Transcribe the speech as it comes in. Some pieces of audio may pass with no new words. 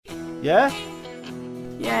Yeah?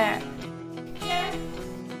 Yeah. Yeah.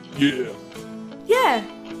 Yeah. Yeah.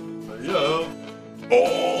 Yeah.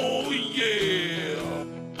 Oh, yeah.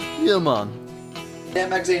 Yeah, man.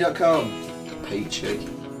 YeahMagazine.com. Peachy.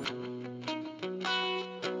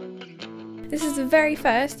 This is the very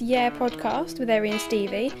first Yeah podcast with Eri and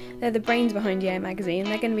Stevie. They're the brains behind Yeah Magazine.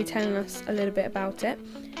 They're going to be telling us a little bit about it.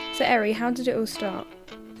 So Eri, how did it all start?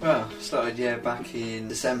 Well, started back in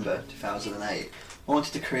December 2008. I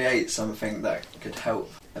wanted to create something that could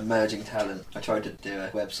help emerging talent. I tried to do a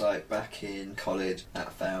website back in college,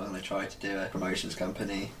 that failed, and I tried to do a promotions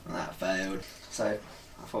company, and that failed. So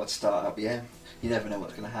I thought I'd start up Yeah. You never know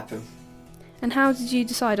what's going to happen. And how did you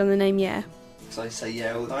decide on the name Yeah? So I say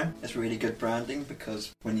yeah all the time. It's really good branding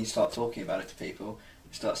because when you start talking about it to people,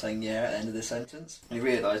 you start saying yeah at the end of the sentence. And you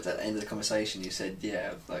realise at the end of the conversation you said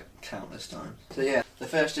yeah like countless times. So yeah, the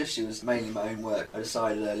first issue was mainly my own work. I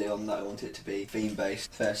decided early on that I wanted it to be theme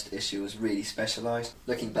based. First issue was really specialised.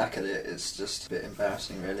 Looking back at it, it's just a bit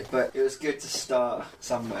embarrassing really. But it was good to start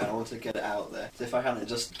somewhere and I wanted to get it out there. So if I hadn't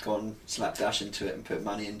just gone slapdash into it and put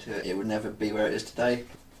money into it, it would never be where it is today.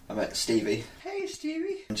 I met Stevie. Hey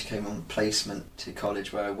Stevie! And she came on placement to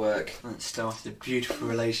college where I work. And it started a beautiful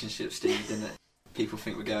relationship, Steve, didn't it? People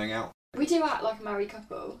think we're going out. We do act like a married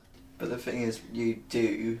couple. But the thing is, you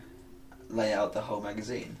do lay out the whole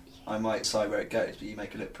magazine. I might decide where it goes, but you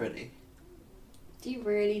make it look pretty. Do you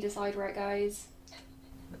really decide where it goes?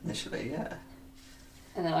 Initially, yeah.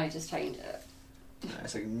 And then I just change it. No,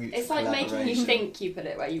 it's like mutual It's like making you collaboration. think you put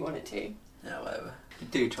it where you want it to. Yeah, whatever. We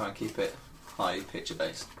do try and keep it highly picture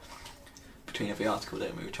based. Between every article,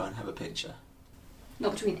 don't we? We try and have a picture.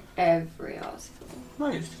 Not between every article. No,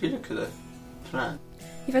 if you look at the plan.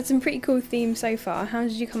 You've had some pretty cool themes so far. How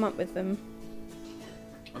did you come up with them?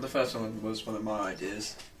 Well, the first one was one of my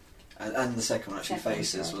ideas, and the second one, actually, Second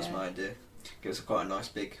Faces, was project. my idea. It was quite a nice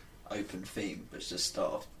big open theme, but just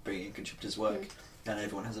start off bringing in contributors' work, and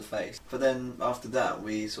everyone has a face. But then after that,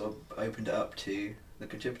 we sort of opened it up to the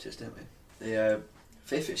contributors, didn't we? The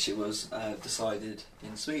fifth issue was decided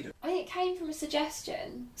in Sweden. I think it came from a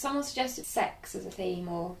suggestion. Someone suggested sex as a theme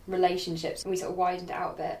or relationships, and we sort of widened it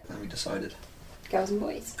out a bit. And we decided Girls and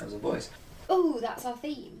boys. girls and boys. Oh, that's our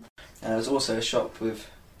theme. And there was also a shop with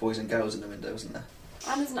boys and girls in the window, wasn't there?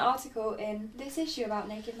 And there's an article in this issue about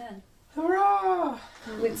naked men. Hurrah!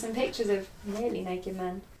 With some pictures of nearly naked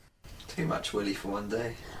men. Too much Willy for one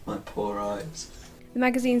day. My poor eyes. The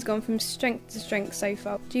magazine's gone from strength to strength so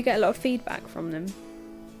far. Do you get a lot of feedback from them?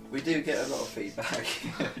 We do get a lot of feedback.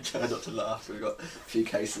 Try not to laugh. We've got a few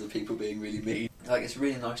cases of people being really mean. Like, it's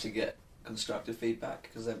really nice to get constructive feedback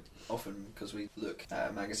because often, because we look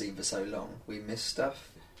at a magazine for so long, we miss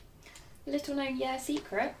stuff. Little known Yeah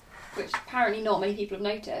secret, which apparently not many people have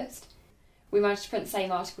noticed. We managed to print the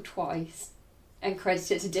same article twice and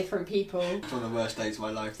credit it to different people. It's one of the worst days of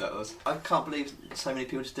my life, that was. I can't believe so many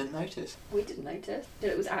people just didn't notice. We didn't notice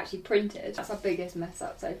that it was actually printed. That's our biggest mess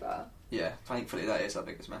up so far. Yeah, thankfully that is our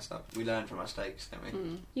biggest mess up. We learn from our mistakes, don't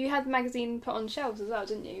we? You had the magazine put on shelves as well,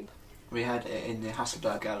 didn't you? We had it in the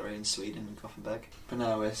Hasselblad Gallery in Sweden, in Gothenburg. But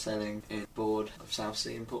now we're selling in Board of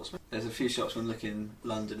Southsea in Portsmouth. There's a few shops we look in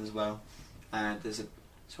London as well. And there's a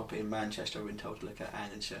shop in Manchester I've been told to look at,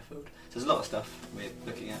 and in Sheffield. So there's a lot of stuff we're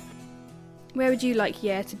looking at. Where would you like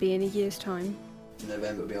Yeah to be in a year's time? In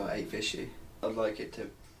November will be our 8th issue. I'd like it to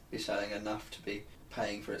be selling enough to be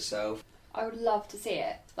paying for itself. I would love to see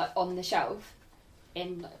it like on the shelf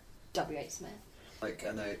in W.H. Smith. Like,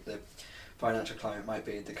 I know the financial climate might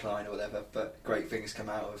be in decline or whatever, but great things come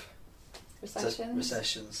out of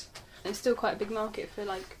recessions. It's still quite a big market for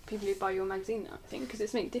like people who buy your magazine now, I think, because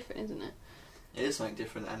it's something different, isn't it? It is something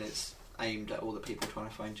different, and it's aimed at all the people trying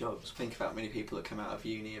to find jobs. Think about many people that come out of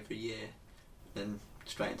uni every year, then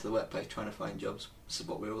straight into the workplace trying to find jobs. This is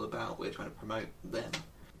what we're all about. We're trying to promote them.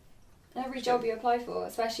 Every job you apply for,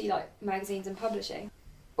 especially like magazines and publishing,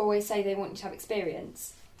 always say they want you to have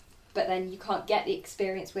experience, but then you can't get the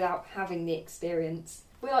experience without having the experience.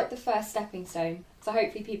 We're like the first stepping stone, so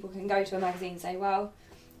hopefully people can go to a magazine and say, well,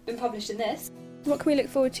 been published in this. What can we look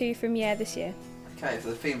forward to from Yeah this year? Okay, for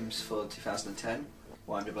the themes for 2010,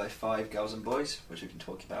 YMW5 Girls and Boys, which we've been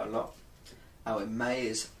talking about a lot. Out in May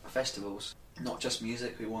is festivals, not just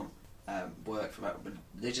music. We want work from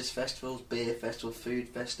religious festivals, beer festivals, food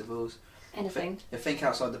festivals. Anything. Think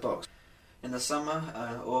outside the box. In the summer,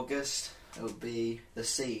 August, it will be The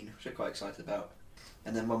Scene, which we're quite excited about.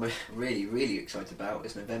 And then one we're really, really excited about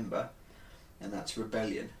is November, and that's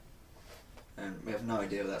Rebellion. And we have no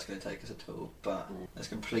idea where that's going to take us at all, but it's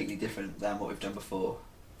completely different than what we've done before.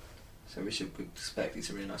 So we expect it's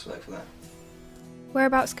a really nice work for that.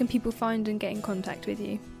 Whereabouts can people find and get in contact with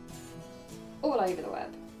you? All over the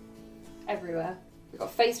web. everywhere. We've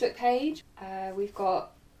got a Facebook page. We've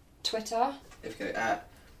got Twitter. If you go at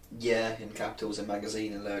yeah in capitals and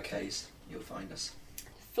magazine in lowercase, you'll find us.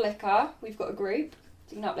 Flickr. We've got a group.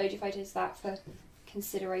 You can upload your photos to that for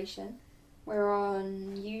consideration. We're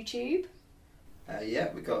on YouTube.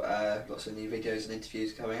 We've got lots of new videos and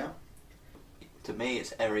interviews coming out. To me,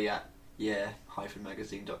 it's Eri at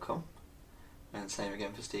yeah-magazine.com. And same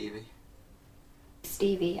again for Stevie.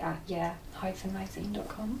 Stevie at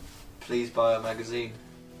yeah-magazine.com. Please buy our magazine,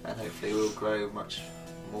 and hopefully we'll grow much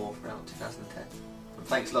more throughout 2010. And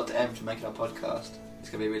thanks a lot to Em for making our podcast. It's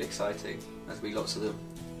going to be really exciting. There's going to be lots of them.